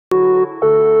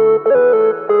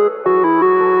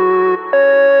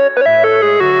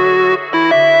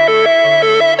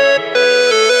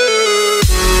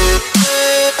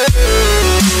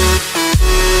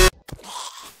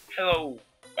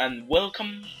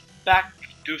back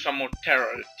to some more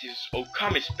terror. This is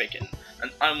Okami speaking,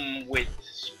 and I'm with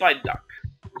Spidahduck.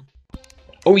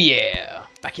 Oh yeah,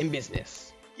 back in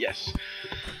business. Yes,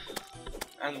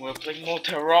 and we're playing more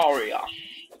Terraria.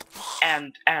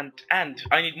 And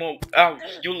I need more. Oh,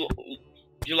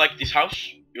 you like this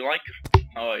house? You like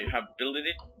how I have built it?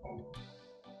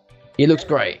 It looks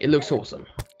great. It looks awesome.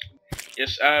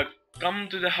 Yes. Come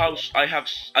to the house. I have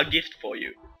a gift for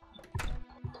you.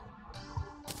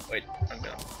 Wait, I'm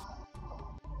gonna.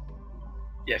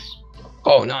 Yes.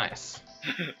 Oh, nice.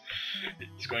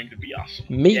 It's going to be awesome.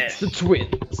 Meet Yes. the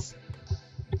twins.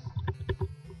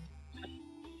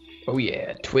 Oh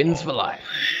yeah, twins for life.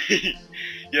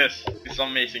 Yes, it's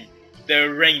amazing.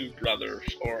 They're Rain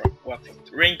Brothers, or what?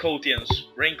 Raincoatians.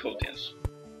 Raincoatians.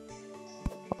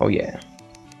 Oh yeah.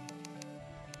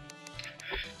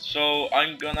 So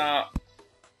I'm gonna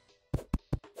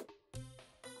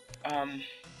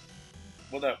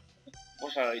what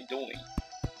was I doing?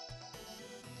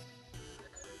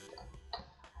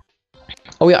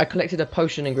 Oh yeah, I collected a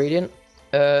potion ingredient.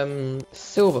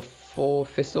 Silver for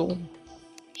thistle.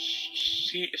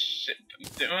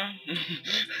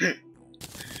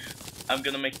 I'm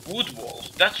gonna make wood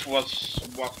walls. That's what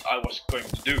I was going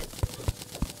to do.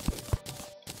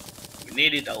 We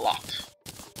need it a lot.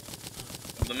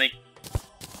 I'm gonna make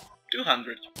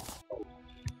 200.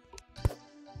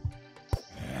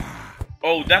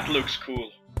 Oh, that looks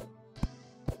cool.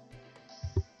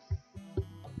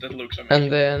 That looks amazing.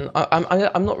 And then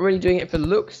I'm not really doing it for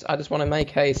looks. I just want to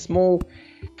make a small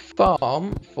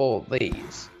farm for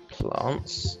these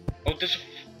plants. Oh, there's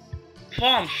a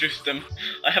farm system.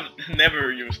 I have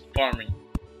never used farming.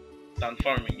 Done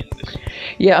farming in this.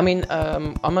 Yeah, I mean,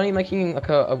 I'm only making like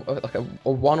a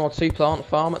 1 or 2 plant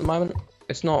farm at the moment.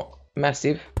 It's not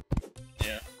massive.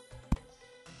 Yeah.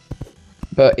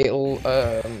 But it'll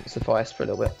suffice for a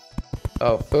little bit.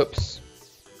 Oh, oops.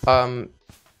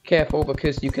 Careful,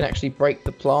 because you can actually break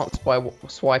the plants by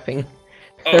swiping.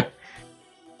 Oh.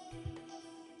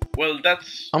 Well,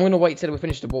 that's. I'm gonna wait till we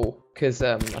finish the wall, because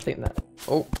I think that.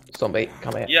 Oh, zombie,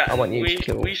 come here. Yeah, I want you to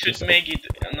kill we should yourself. make it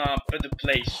in a better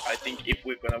place. I think if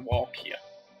we're gonna walk here.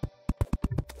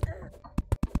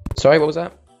 Sorry, what was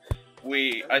that?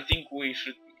 I think we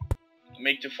should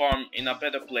make the farm in a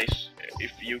better place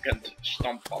if you can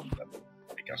stomp on them,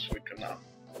 because we're gonna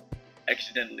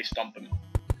accidentally stomp them.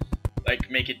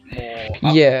 Like make it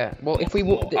more. Yeah. Well, if we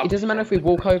walk, more it doesn't matter if we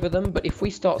walk over them, but if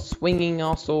we start swinging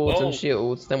our swords Oh. and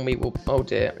shields, then we will. Oh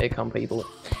dear, here come people.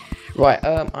 Right.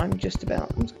 I'm just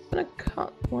gonna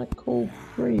cut my call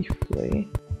briefly.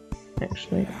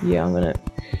 Actually, yeah, I'm gonna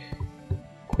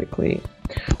quickly.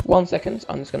 1 second.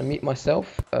 I'm just gonna mute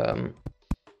myself.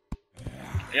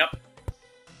 Yep.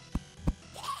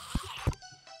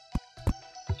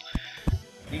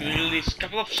 There's a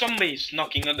couple of zombies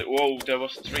knocking on the. Whoa, there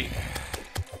was 3.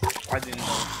 I didn't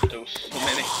know there was so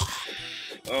many.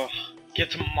 Oh,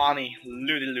 get some money,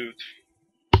 looty loot.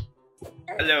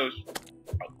 Hello,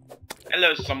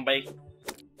 hello, zombie.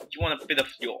 You want a bit of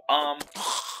your arm?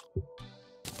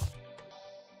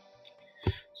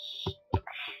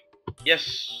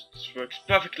 Yes, this works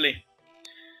perfectly.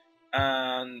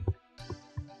 And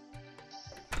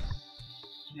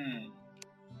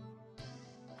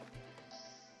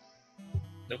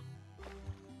Nope.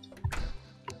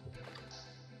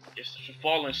 Yes, there's a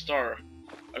fallen star.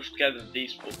 I should gather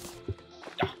these for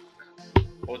duck.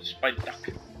 Or the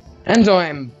Spidahduck. And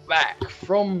I'm back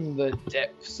from the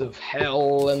depths of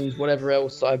hell and whatever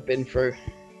else I've been through.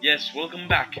 Yes, welcome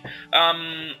back.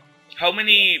 How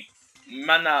many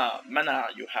mana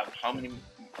you have? How many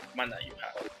mana you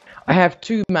have? I have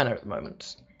 2 mana at the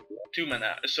moment. 2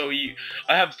 mana. So I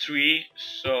have 3.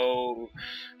 So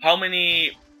how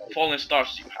many fallen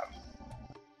stars do you have?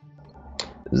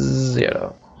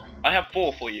 0. I have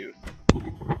 4 for you.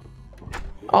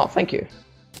 Oh, thank you.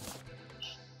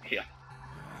 Here.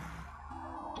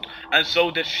 And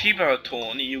so the Shiva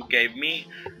tone you gave me,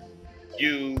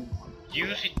 you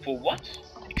use it for what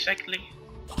exactly?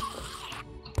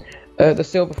 The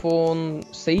Silverthorn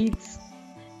seeds?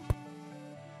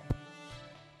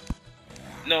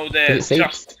 No, Is the it seeds?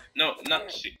 just no,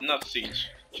 not seeds.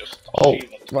 Just Oh,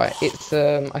 Shiva. right. It's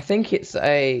I think it's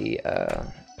a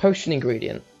potion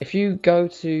ingredient. If you go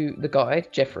to the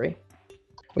guide, Jeffrey,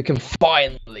 we can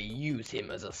finally use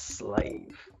him as a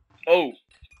slave. Oh,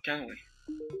 can we?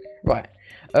 Right.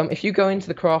 If you go into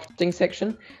the crafting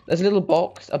section, there's a little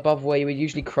box above where you would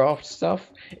usually craft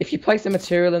stuff. If you place the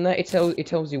material in there, it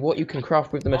tells you what you can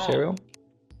craft with the material.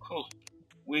 Cool.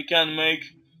 We can make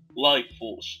life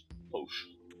force potion.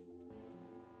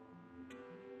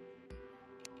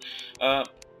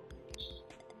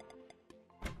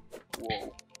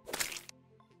 Whoa.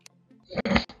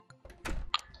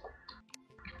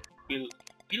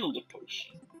 build a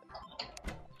potion.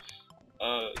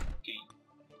 Okay.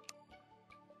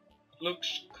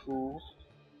 Looks cool.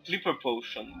 Flipper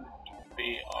potion would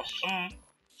be awesome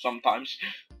sometimes.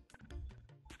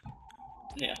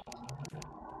 Yeah.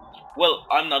 Well,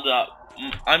 I'm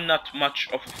not much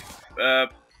of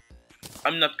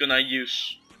I'm not gonna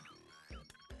use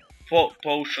for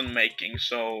potion making,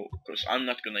 so because I'm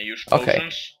not gonna use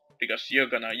potions because you're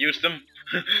gonna use them.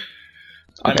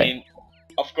 I mean,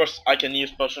 of course I can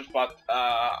use potions, but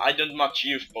I don't much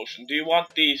use potions. Do you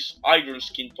want these iron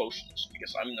skin potions?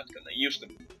 Because I'm not gonna use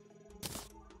them.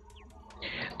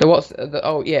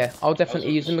 Oh yeah, I'll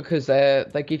definitely use them because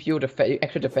they give you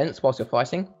extra defense whilst you're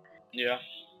fighting. Yeah.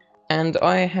 And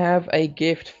I have a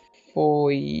gift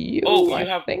for you. Oh, you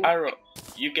have arrow.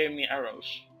 You gave me arrows.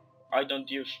 I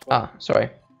don't use. Ah, sorry.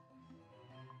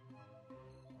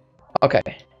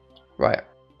 Okay, right.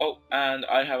 Oh, and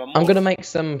I have a. I'm gonna make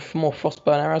some more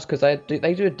frostburn arrows because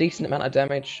they do a decent amount of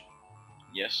damage.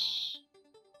 Yes.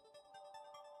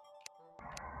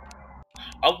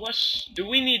 Do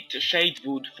we need shade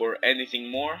wood for anything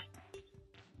more?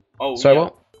 Oh, sorry, yeah.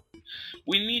 what?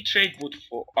 We need shade wood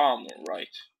for armor,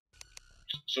 right?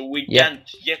 So we can't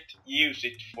yet use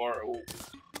it for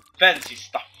fancy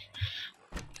stuff.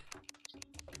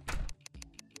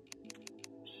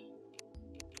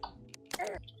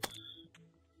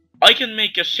 I can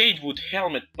make a shade wood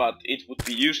helmet, but it would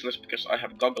be useless because I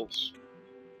have goggles.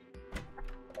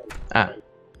 Ah.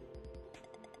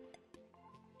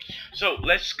 So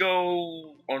let's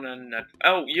go on an.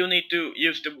 Oh, you need to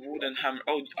use the wooden hammer.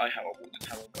 Oh, I have a wooden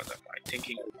hammer. What am I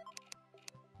thinking?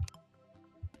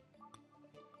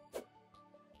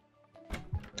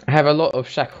 I have a lot of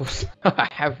shackles. I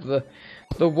have the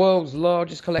world's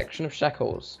largest collection of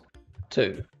shackles,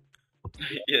 too.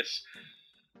 Yes.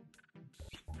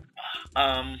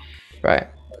 Right.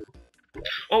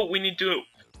 Oh, we need to.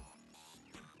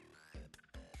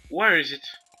 Where is it?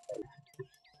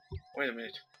 Wait a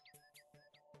minute.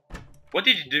 What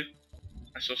did you do?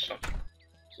 I saw something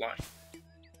fly.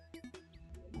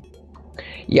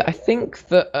 Yeah, I think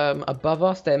that above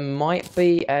us there might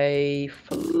be a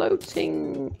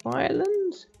floating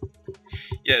island.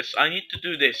 Yes, I need to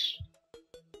do this.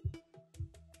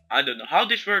 I don't know how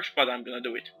this works, but I'm gonna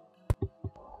do it.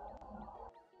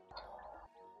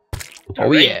 The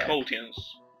raincoatians.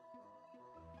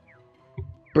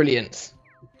 Brilliant.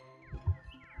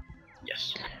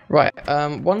 Yes. Right,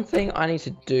 one thing I need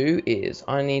to do is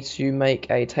I need to make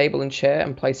a table and chair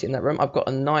and place it in that room. I've got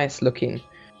a nice looking,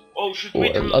 should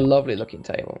we do a lovely looking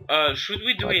table. Should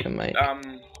we do it?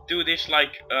 Do this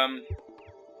like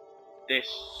this.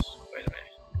 Wait a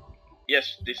minute.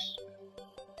 Yes, this.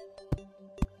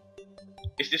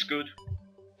 Is this good?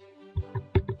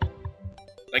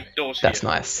 Like those. That's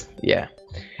nice. Yeah.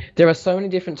 There are so many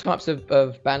different types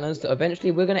of banners that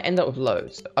eventually we're going to end up with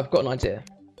loads. I've got an idea.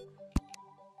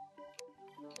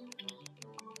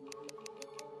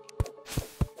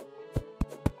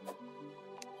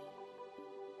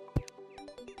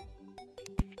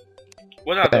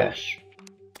 What are those?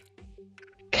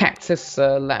 Cactus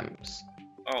lamps.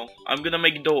 Oh, I'm gonna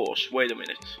make doors. Wait a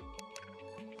minute.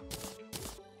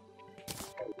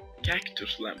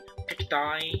 Cactus lamp.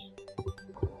 Cacti.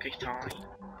 Cacti.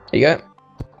 There you go.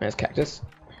 There's cactus.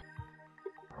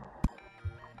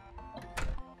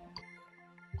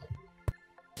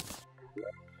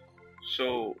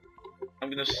 So, I'm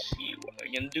gonna see what I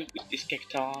can do with this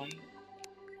cacti.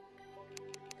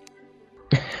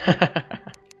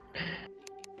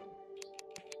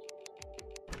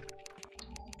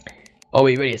 Are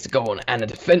we ready to go on an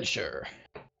adventure?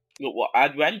 What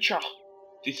adventure?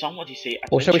 Did somebody say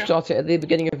adventure? Or shall we start it at the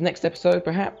beginning of next episode,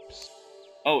 perhaps?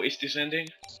 Oh, is this ending?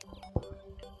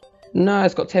 No,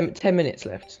 it's got 10 minutes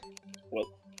left.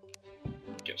 Well,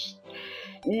 guess.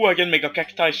 Ooh, I can make a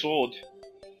cacti sword.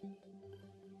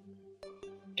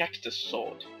 Cactus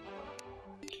sword.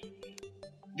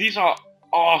 These are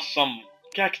awesome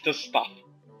cactus stuff.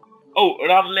 Oh,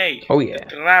 Ravley. Oh yeah.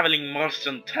 The traveling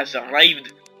merchant has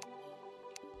arrived.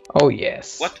 Oh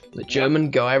yes. What? The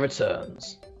German guy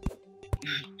returns.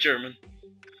 German.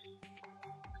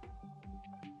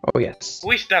 Oh yes.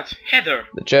 Who is that? Heather.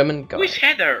 The German guy. Who is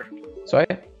Heather? Sorry?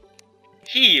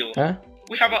 Heal. Huh?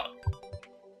 We have a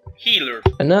healer.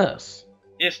 A nurse.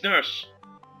 Yes, nurse.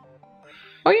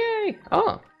 Oh yay!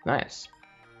 Oh, nice.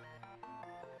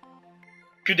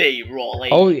 Good day,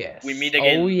 Raleigh. Oh yes. We meet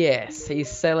again. Oh yes. He's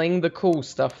selling the cool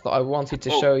stuff that I wanted to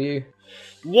show you.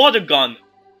 Water gun,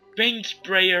 paint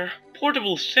sprayer,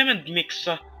 portable cement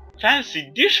mixer,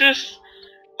 fancy dishes,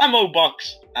 ammo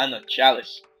box, and a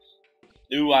chalice.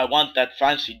 Ooh, I want that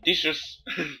fancy dishes.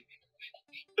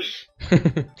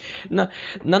 No,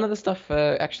 none of the stuff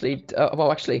actually.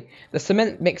 Well, actually, the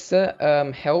cement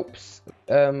mixer helps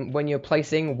when you're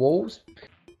placing walls,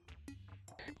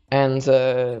 and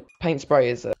paint spray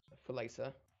is for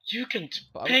later. You can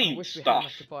But I paint wish we had stuff.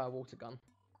 enough to buy a water gun.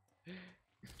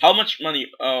 How much money?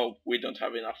 Oh, we don't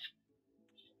have enough.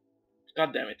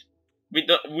 God damn it.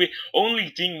 We only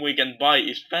thing we can buy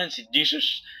is fancy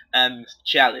dishes and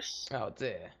chalice. Oh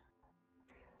dear.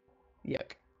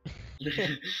 Yuck.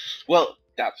 Well,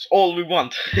 that's all we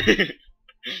want.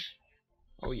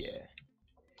 Oh yeah.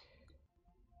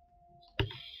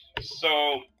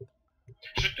 So,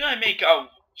 should I make out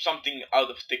something out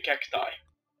of the cacti?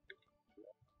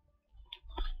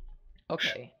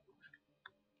 Okay.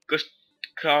 Cause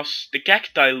the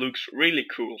cacti looks really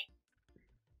cool.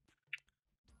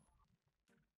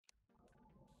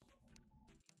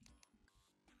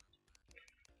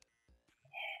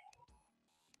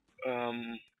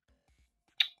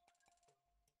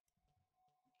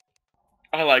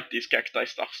 I like these cacti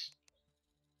stuffs.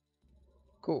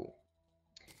 Cool.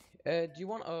 Do you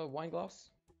want a wine glass?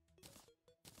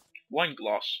 Wine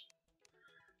glass.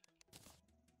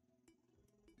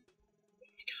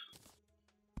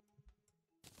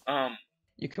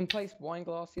 You can place wine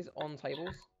glasses on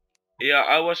tables. Yeah,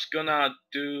 I was gonna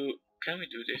do. Can we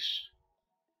do this?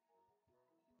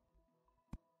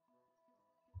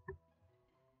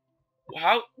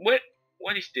 How? What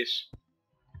is this?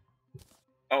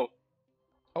 Oh.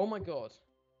 Oh my god.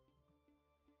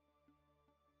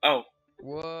 Oh.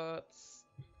 What?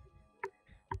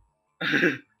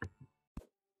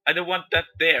 I don't want that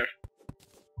there.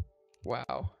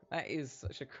 Wow, that is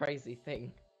such a crazy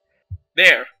thing.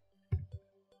 There.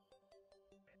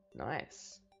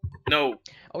 Nice. No,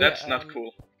 Oh, that's yeah, not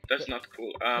cool. That's not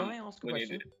cool. Can I ask a we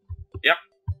question? need it. Yep.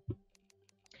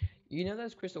 You know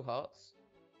those crystal hearts?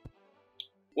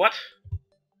 What?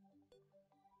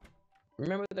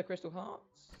 Remember the crystal hearts?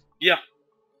 Yeah.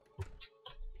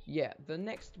 Yeah, the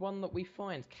next one that we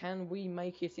find, can we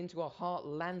make it into a heart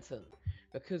lantern?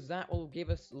 Because that will give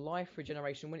us life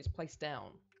regeneration when it's placed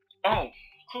down. Oh,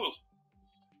 cool.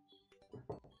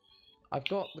 I've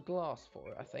got the glass for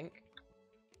it, I think.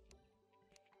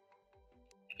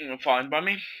 Fine by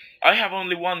me. I have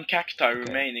only one cacti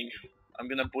remaining. I'm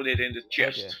gonna put it in the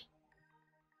chest. Okay.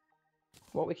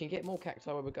 Well, we can get more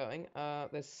cacti where we're going.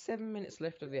 There's 7 minutes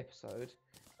left of the episode.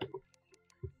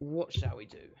 What shall we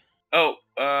do? Oh,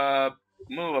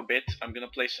 move a bit. I'm gonna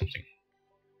play something.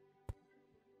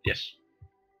 Yes.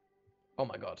 Oh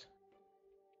my god.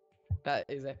 That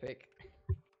is epic.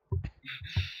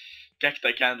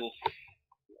 Cacti candle.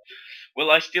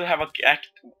 Well, I still have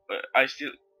I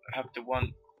still have the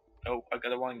one. Oh, I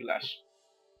got a wine glass.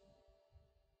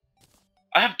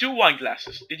 I have 2 wine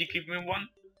glasses. Did you give me one?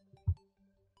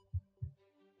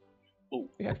 Oh.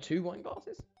 You have 2 wine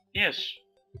glasses? Yes.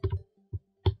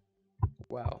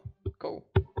 Wow. Cool.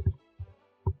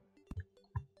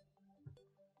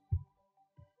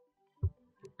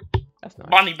 That's nice.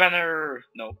 Bunny banner!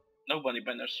 No. No bunny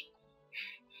banners.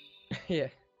 Yeah.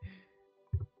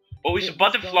 Oh, is a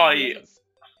butterfly...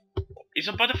 Is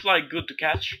a butterfly good to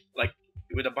catch? Like,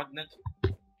 with a bug net?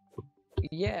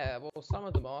 Yeah, well, some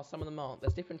of them are, some of them aren't.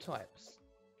 There's different types.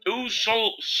 Ooh,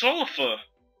 sulfur!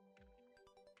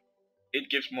 It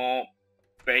gives more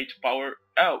bait power.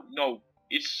 Oh, no.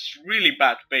 It's really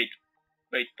bad bait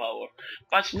power.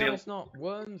 But still... No, it's not.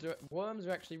 Worms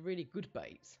are actually really good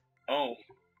bait. Oh.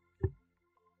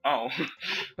 Oh.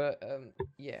 But,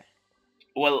 yeah.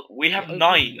 Well, we have OP,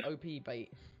 9. OP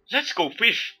bait. Let's go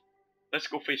fish! Let's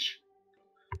go fish.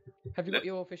 Have you got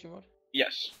your fishing rod?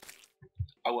 Yes.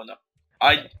 I wanna.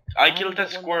 Okay. I killed that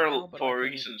haven't got one squirrel right now, for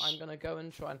reasons. I'm gonna go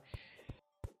and try and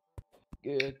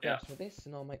grab some of this,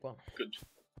 and I'll make one. Good.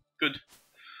 Good.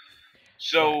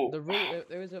 So right, the rule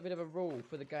there is a bit of a rule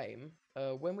for the game.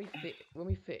 When we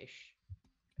fish,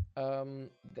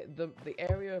 the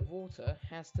area of water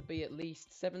has to be at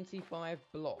least 75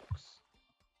 blocks.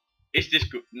 is this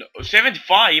good? No,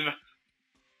 75.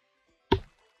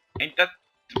 Ain't that?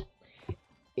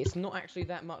 It's not actually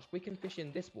that much. We can fish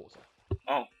in this water.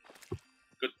 Oh,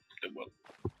 good. Well,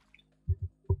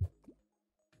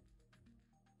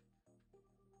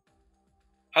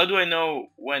 how do I know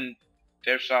when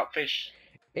there's a fish?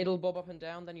 It'll bob up and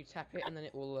down. Then you tap it, and then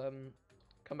it will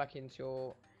come back into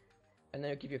your, and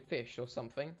then it'll give you a fish or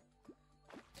something.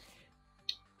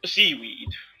 Seaweed.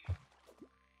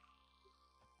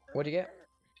 What do you get?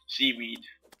 Seaweed.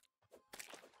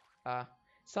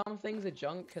 Some things are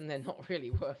junk and they're not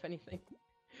really worth anything.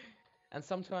 And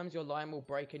sometimes your line will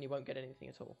break and you won't get anything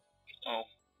at all. Oh,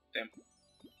 damn.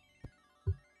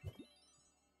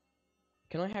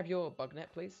 Can I have your bug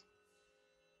net, please?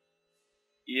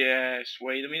 Yes,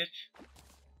 wait a minute.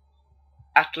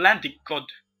 Atlantic cod.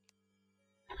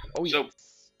 Oh So,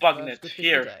 yes. bugnet First good fish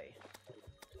here. of the day.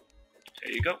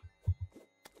 There you go.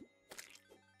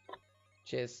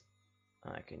 Cheers.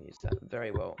 I can use that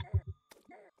very well.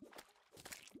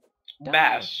 Damn.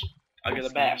 Bass. I got a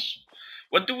Awesome. bass.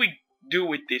 What do we do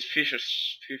with these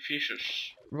fishes? Fishes.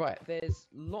 Right, there's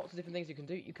lots of different things you can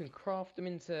do. You can craft them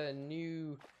into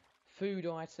new food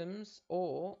items,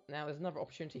 or now there's another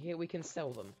opportunity here. We can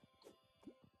sell them.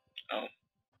 Oh.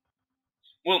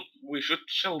 Well, we should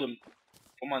sell them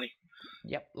for money.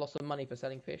 Yep, lots of money for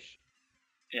selling fish.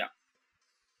 Yeah.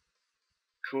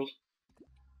 Cool.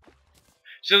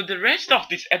 So the rest of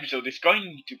this episode is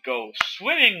going to go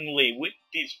swimmingly with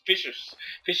these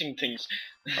fishing things.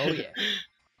 Oh yeah.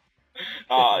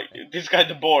 This is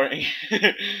kinda boring.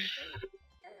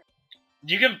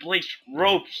 You can place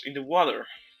ropes in the water.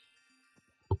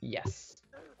 Yes.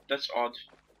 That's odd.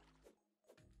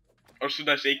 Or should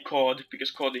I say cod,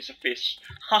 because cod is a fish.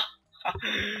 Ha!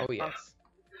 Oh yes.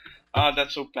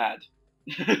 That's so bad.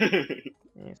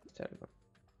 Yes, terrible.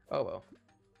 Oh well.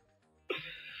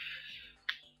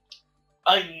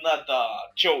 I'm not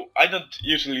joke. I don't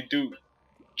usually do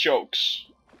jokes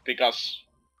because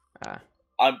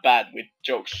I'm bad with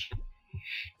jokes.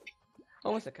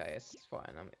 Oh, it's okay. It's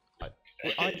fine.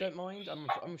 I don't mind.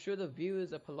 I'm sure the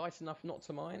viewers are polite enough not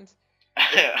to mind.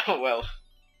 Well,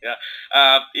 yeah.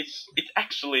 It's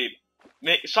actually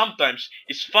sometimes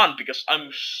it's fun because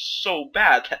I'm so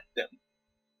bad at them.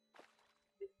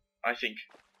 I think.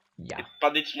 Yeah.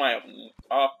 But it's my opinion.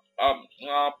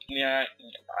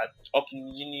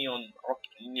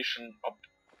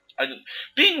 I don't.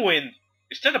 Penguin.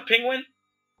 Is that a penguin?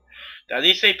 That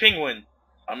is a penguin.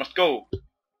 I must go.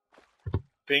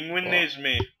 Penguin What? is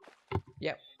me.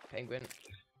 Yep. Penguin.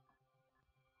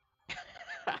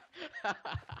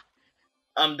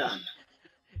 I'm done.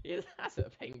 Yeah, that's a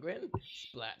penguin.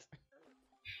 Splat.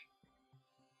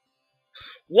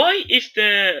 Why is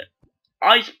the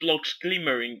ice blocks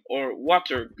glimmering or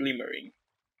water glimmering?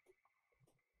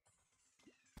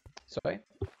 Sorry.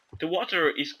 The water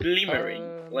is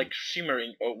glimmering, like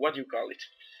shimmering, or what do you call it?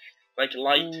 Like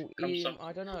light comes up.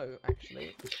 I don't know,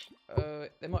 actually.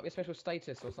 There might be a special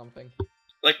status or something.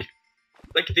 Like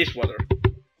this water.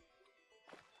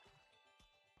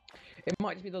 It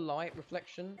might just be the light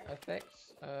reflection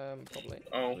effects. Probably.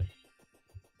 Oh.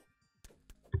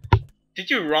 Did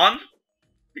you run?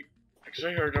 Because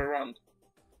I heard a run.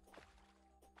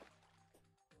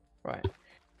 Right. I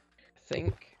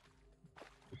think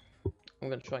I'm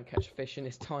gonna try and catch fish in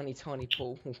this tiny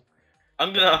pool.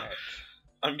 I'm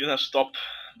gonna stop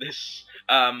this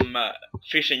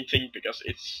fishing thing because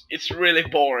it's really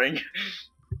boring.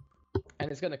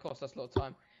 And it's gonna cost us a lot of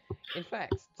time. In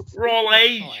fact, Roll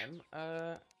age.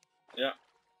 Yeah.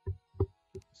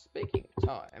 Speaking of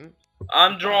time,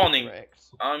 I'm drowning. correct,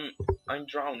 I'm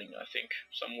drowning, I think,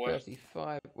 somewhere.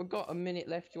 35. We've got a minute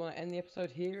left. Do you want to end the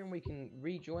episode here and we can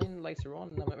rejoin later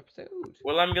on another episode?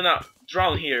 Well, I'm gonna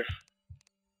drown here.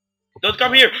 Don't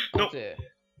come here! No! Dear.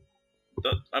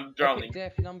 I'm drowning.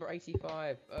 Epic death number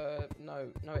 85.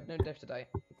 No death today.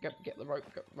 Get the rope.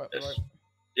 Get the rope.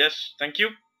 Yes, thank you.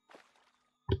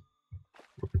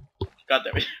 God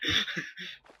damn it.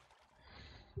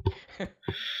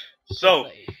 So,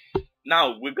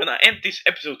 now we're gonna end this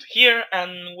episode here,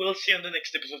 and we'll see you in the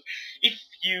next episode. If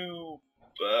you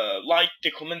like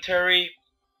the commentary,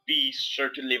 be sure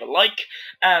to leave a like,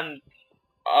 and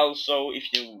also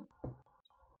if you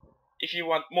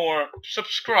want more,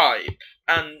 subscribe,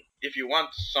 and if you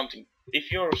want something,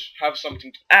 if you have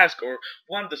something to ask or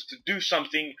want us to do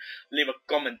something, leave a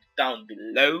comment down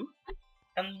below,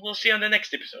 and we'll see you on the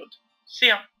next episode. See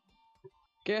ya!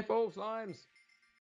 Careful, slimes!